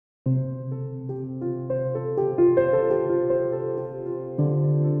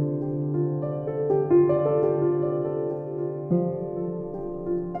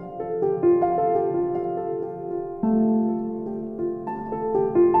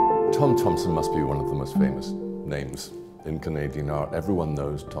Tom Thomson must be one of the most famous names in Canadian art. Everyone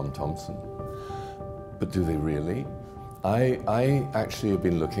knows Tom Thomson. But do they really? I actually have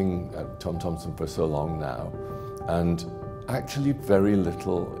been looking at Tom Thomson for so long now, and actually very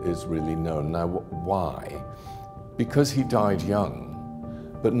little is really known. Now, why? Because he died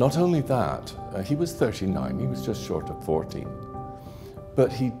young. But not only that, he was 39, he was just short of 40.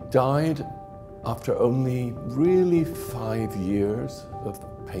 But he died after only really 5 years of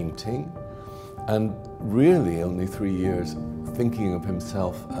painting, and really only 3 years thinking of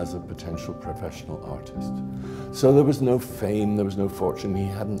himself as a potential professional artist. So there was no fame, there was no fortune, he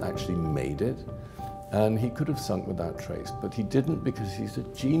hadn't actually made it, and he could have sunk without trace, but he didn't because he's a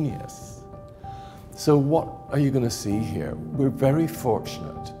genius. So what are you going to see here? We're very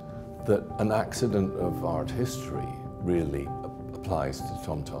fortunate that an accident of art history really applies to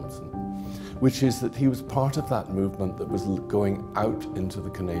Tom Thomson, which is that he was part of that movement that was going out into the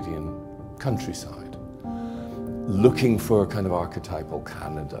Canadian countryside, looking for a kind of archetypal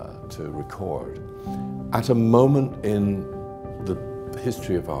Canada to record, at a moment in the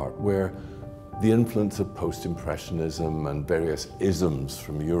history of art where the influence of post-impressionism and various isms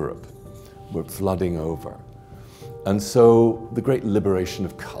from Europe were flooding over. And so the great liberation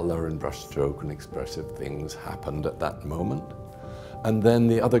of color and brushstroke and expressive things happened at that moment. And then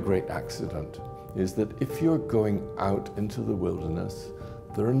the other great accident is that if you're going out into the wilderness,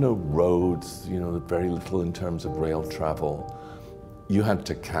 there are no roads, very little in terms of rail travel. You had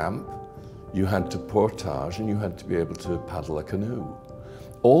to camp, you had to portage, and you had to be able to paddle a canoe.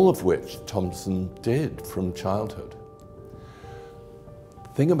 All of which Thomson did from childhood. The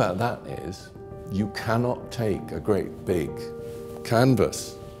thing about that is, you cannot take a great big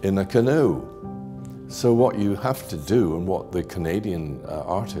canvas in a canoe. So what you have to do, and what the Canadian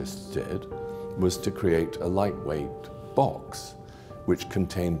artists did, was to create a lightweight box which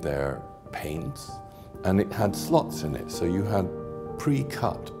contained their paints, and it had slots in it. So you had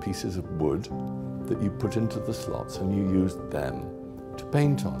pre-cut pieces of wood that you put into the slots, and you used them to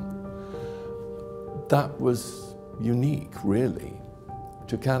paint on. That was unique, really,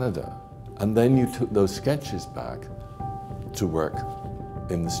 to Canada. And then you took those sketches back to work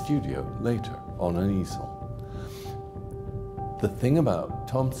in the studio later on an easel. The thing about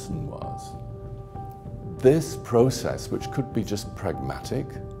Thomson was this process, which could be just pragmatic,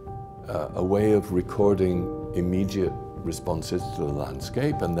 a way of recording immediate responses to the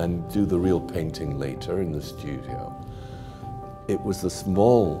landscape and then do the real painting later in the studio. It was the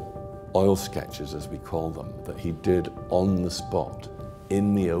small oil sketches, as we call them, that he did on the spot,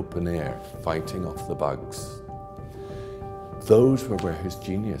 in the open air, fighting off the bugs. Those were where his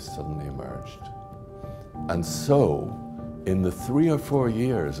genius suddenly emerged. And so, in the 3 or 4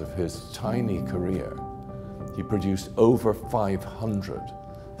 years of his tiny career, he produced over 500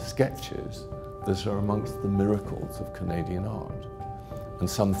 sketches that are amongst the miracles of Canadian art, and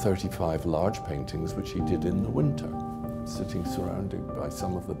some 35 large paintings which he did in the winter, sitting surrounded by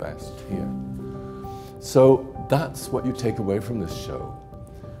some of the best here. So that's what you take away from this show.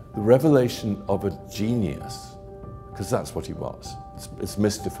 The revelation of a genius, because that's what he was. It's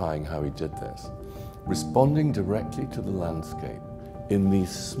mystifying how he did this. Responding directly to the landscape in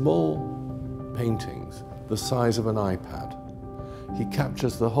these small paintings, the size of an iPad. He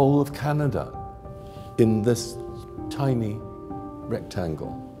captures the whole of Canada in this tiny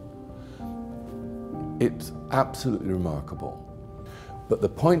rectangle. It's absolutely remarkable. But the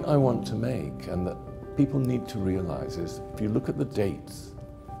point I want to make, and that people need to realize, is if you look at the dates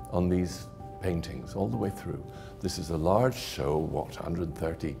on these paintings all the way through, this is a large show,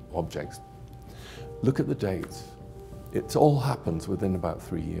 130 objects. Look at the dates. It all happens within about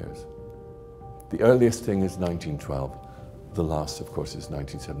 3 years. The earliest thing is 1912. The last, of course, is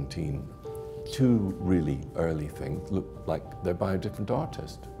 1917. Two really early things look like they're by a different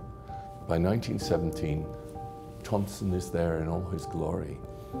artist. By 1917, Thomson is there in all his glory.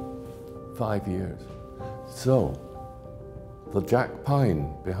 5 years. So, the Jack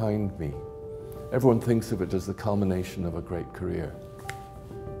Pine behind me, everyone thinks of it as the culmination of a great career.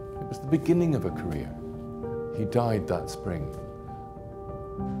 It was the beginning of a career. He died that spring,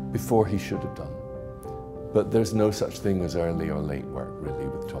 before he should have done. But there's no such thing as early or late work, really,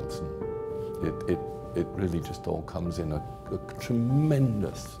 with Thomson. It really just all comes in a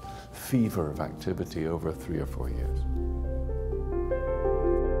tremendous fever of activity over 3 or 4 years.